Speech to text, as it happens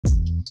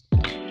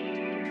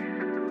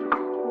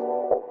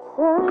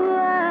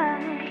Not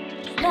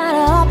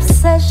an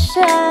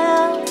obsession.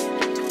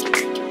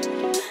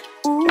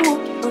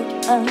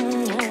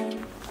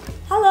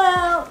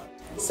 Hello.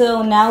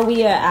 So now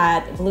we are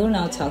at Blue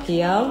Note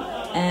Tokyo,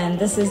 and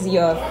this is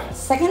your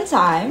second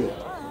time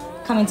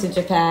coming to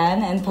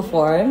Japan and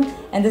perform,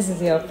 and this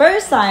is your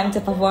first time to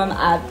perform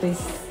at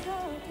this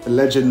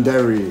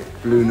legendary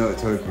Blue Note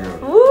Tokyo.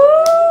 Woo!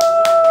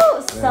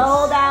 Yes.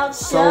 Sold out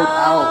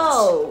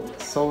show.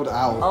 Sold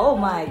out. Oh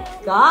my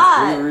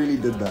god. We really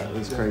did that. It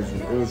was crazy.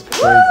 It was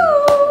crazy.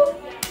 Woo!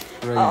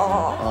 Crazy.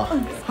 Oh.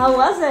 How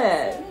was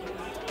it?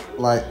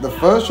 Like the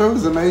first show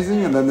was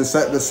amazing, and then the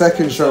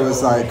second show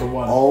was like,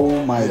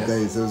 oh my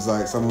days! It was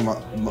like some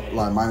of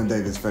mine and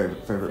David's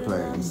favorite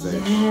player on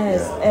stage.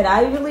 Yes, yeah. And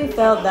I really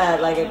felt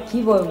that like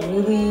people are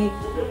really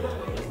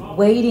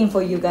waiting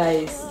for you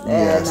guys,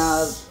 and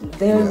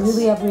they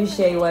really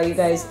appreciate what you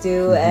guys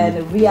do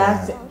and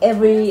react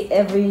every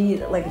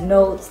like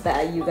notes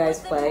that you guys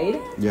played.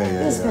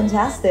 It was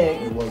fantastic.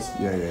 It was.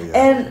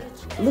 And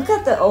look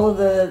at all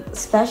the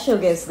special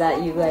guests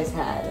that you guys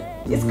had.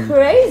 It's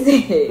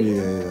crazy.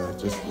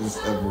 Just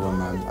everyone,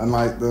 man. And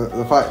like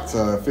the fact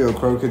Theo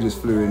Croker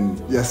just flew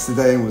in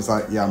yesterday and was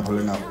like, yeah, I'm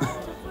pulling up.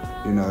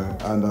 You know,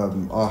 and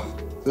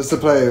just to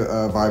play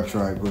Vibe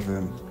Tribe with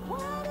him,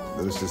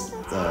 it was just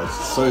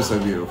so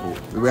beautiful.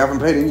 We haven't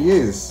played in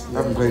years.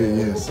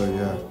 So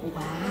yeah.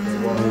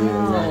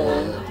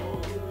 Wow.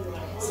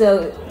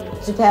 So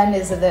Japan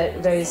is a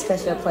very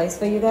special place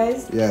for you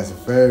guys? Yeah, it's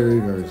very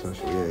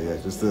special. Yeah.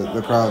 Just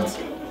the crowd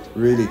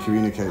really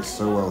communicates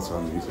so well to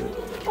our music.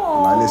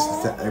 And I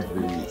listen to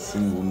every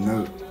single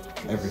note,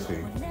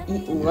 everything.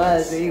 It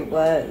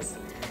was.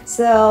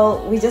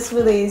 So we just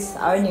released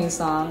our new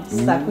song,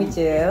 Stuck With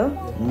You.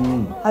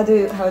 How do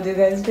you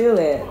guys feel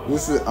it?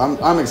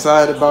 I'm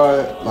excited about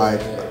it.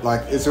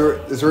 Like it's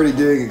already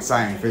doing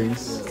exciting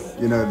things.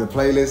 You know, the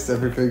playlist,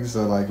 everything.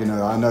 So like, you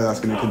know, I know that's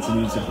going to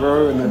continue to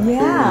grow and everything.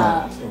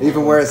 Yeah. And, like,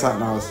 even where it's at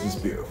now, it's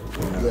just beautiful.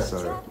 You know?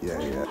 So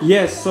yeah.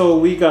 Yes. So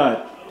we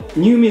got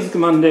New Music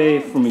Monday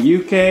from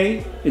UK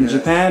in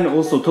Japan.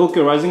 Also,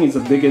 Tokyo Rising is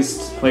the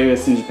biggest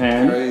playlist in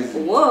Japan.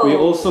 Crazy. Whoa. We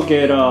also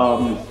get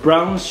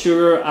Brown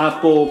Sugar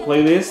Apple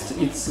playlist.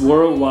 It's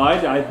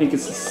worldwide. I think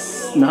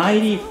it's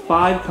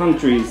 95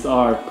 countries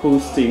are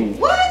posting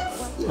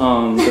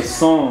the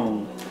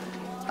song.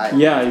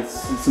 Yeah,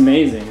 it's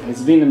amazing.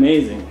 It's been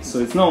amazing. So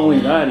it's not only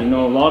that, you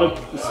know, a lot of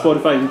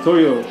Spotify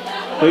editorial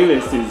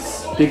playlist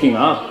is picking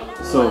up.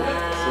 So.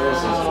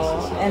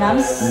 And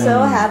I'm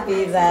so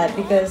happy that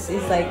because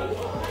it's like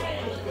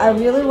I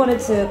really wanted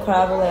to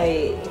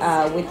collaborate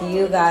with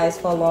you guys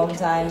for a long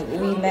time.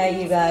 We met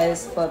you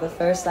guys for the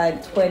first time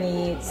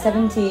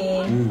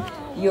 2017.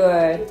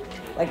 You're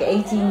like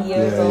 18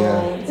 years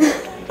old.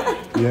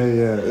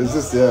 It's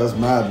just it was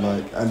mad.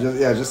 Like and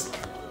just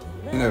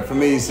you know, for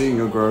me seeing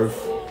your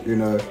growth, you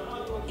know,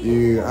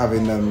 you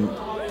having them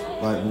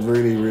like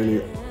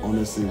really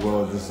honestly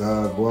well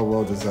deserved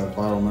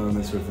viral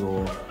moments with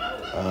your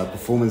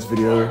performance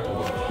video,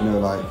 you know,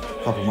 like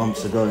a couple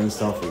months ago and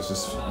stuff. It was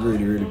just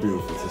really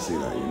beautiful to see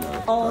that, you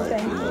know.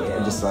 Thank you.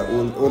 And just like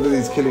all of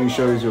these killing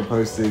shows you're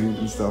posting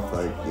and stuff,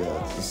 like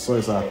it's just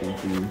so happy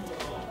for you.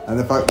 And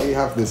the fact that you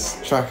have this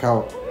track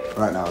out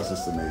right now is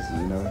just amazing,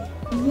 you know.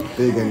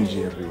 Big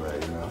energy everywhere,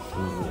 you know.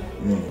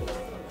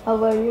 How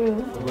about you?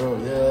 Well,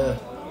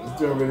 it's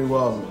doing really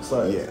well. I'm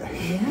excited.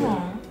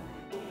 Yeah.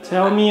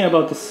 Tell me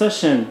about the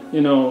session.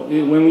 You know,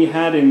 when we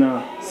had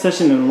a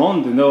session in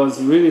London, that was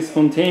really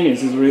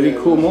spontaneous. It's a really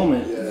cool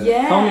moment.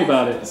 Yeah. Tell me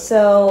about it.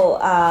 So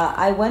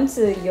I went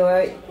to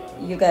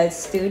you guys'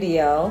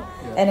 studio,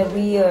 and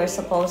we are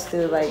supposed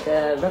to like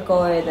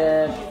record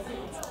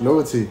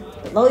Loyalty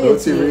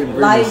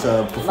live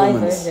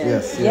performance.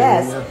 version.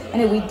 Yes.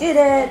 And we did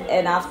it,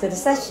 and after the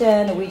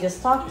session we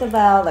just talked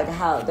about like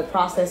how the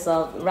process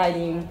of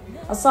writing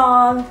a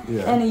song,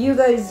 and you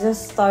guys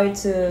just started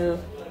to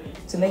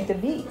make the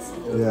beats.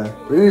 Yeah,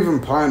 we didn't even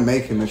plan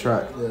making the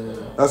track.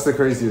 That's the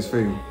craziest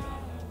thing.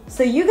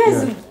 So you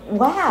guys,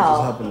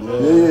 wow.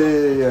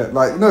 Yeah.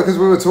 Like, no, because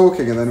we were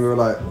talking and then we were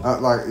like,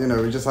 you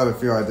know, we just had a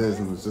few ideas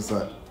and it was just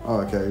like,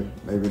 oh, okay,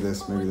 maybe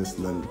this, and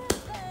then,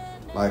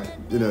 like,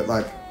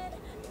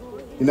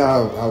 you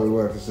know how we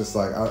work. It's just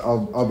like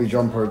I'll be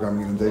drum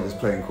programming and David's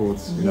playing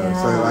chords, you know.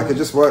 So like it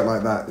just worked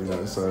like that, you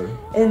know. So.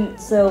 And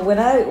so when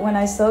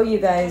I saw you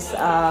guys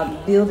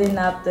building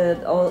up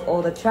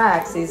all the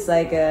tracks, it's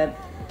like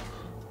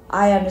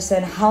I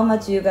understand how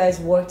much you guys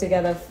work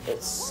together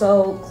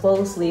so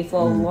closely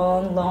for a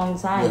long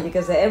time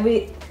because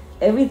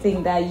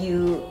everything that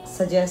you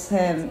suggest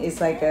him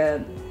is like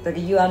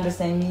you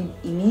understand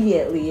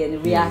immediately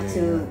and react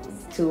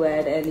to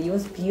it, and it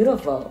was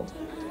beautiful.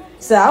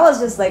 So I was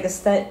just like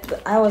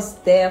I was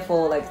there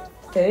for like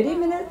 30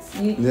 minutes.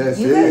 You guys?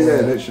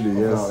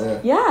 Literally, yes.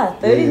 Oh, yeah,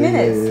 30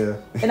 minutes.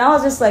 Yeah. And I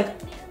was just like,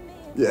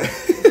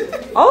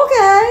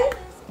 okay.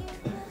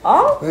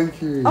 Oh,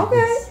 thank you.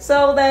 Okay,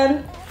 so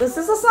then this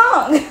is a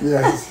song.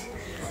 Yes.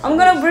 I'm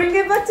gonna bring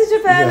it back to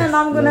Japan, and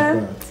I'm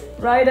gonna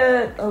write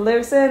a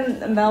lyrics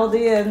and a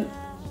melody and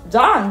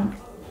done.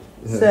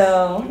 Yes.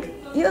 So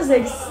it was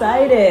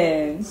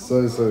exciting. So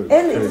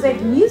And it's crazy, like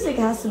yeah. music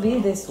has to be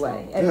this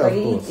way. And Yeah, like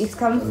of course. it's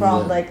come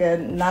from Yeah. like a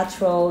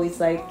natural. It's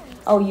like,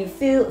 oh, you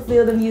feel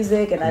the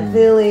music, and I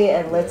feel it,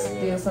 and let's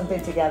do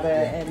something together.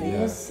 And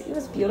Yeah. it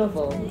was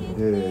beautiful.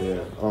 Yeah.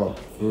 Oh,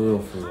 for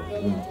real.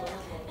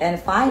 And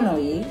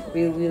finally,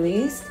 we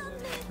released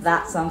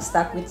that song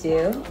 "Stuck with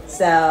You."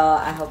 So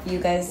I hope you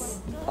guys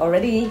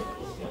already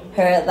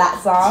heard that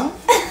song.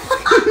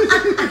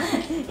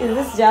 Is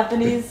this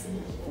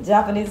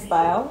Japanese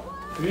style?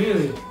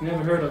 Really?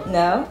 Never heard of it.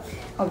 No?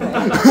 Okay.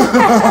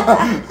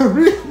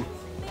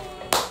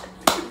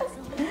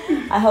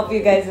 I hope you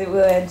guys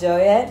will enjoy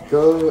it.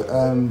 Go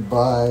and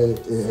buy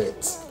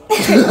it.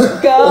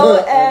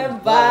 Go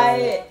and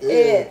buy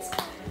it.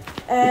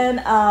 And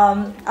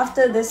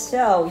after this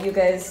show, you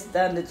guys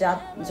done the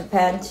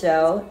Japan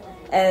show,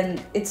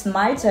 and it's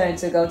my turn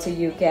to go to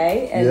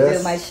UK and do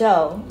Yes. my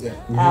show. Yeah.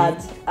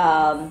 At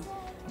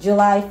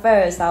July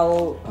 1st, I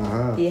will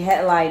Uh-huh. be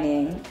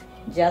headlining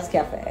Jazz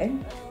Cafe.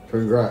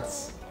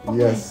 Congrats. Oh my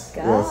yes.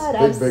 God,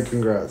 Yes. Big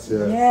congrats.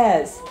 Yeah.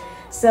 Yes.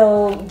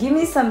 So give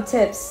me some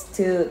tips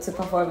to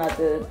perform at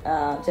the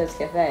Jazz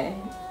Cafe.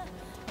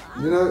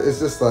 You know, it's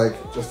just like,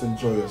 Just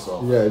enjoy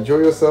yourself. yeah, enjoy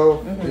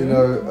yourself. You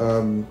know,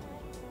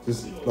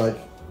 just like,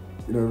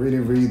 you know, really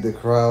read the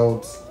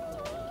crowd.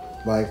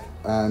 Like,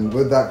 and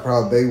with that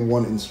crowd, they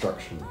want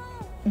instruction.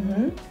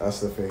 That's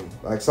the thing.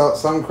 Like,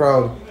 some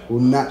crowd will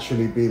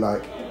naturally be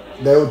like,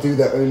 they'll do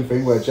their own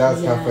thing. Where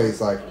Jazz Yeah. Cafe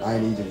is like, I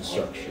need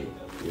instruction.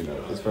 You know,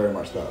 it's very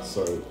much that.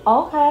 So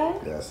Okay.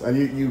 yes, and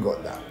you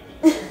got that.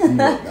 You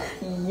got that.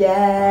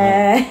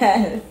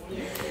 Yes.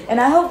 And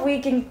I hope we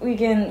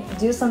can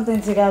do something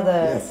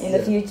together Yes, in the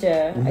yeah.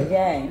 future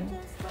again.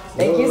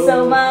 Thank Yo, you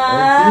so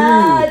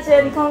much,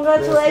 and Yes,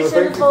 congratulations well,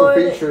 thank you for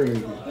for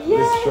featuring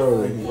yes, this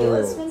show. it for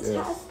was real. Yes.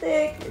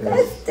 fantastic. Yes.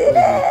 Let's did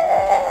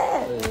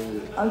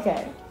it.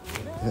 Okay.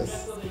 Yes.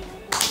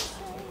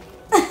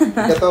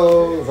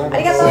 Arigatou gozaimasu.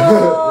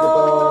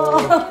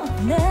 Arigato.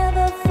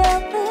 Never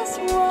felt this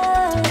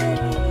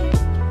way.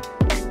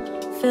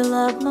 Fill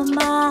up my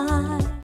mind.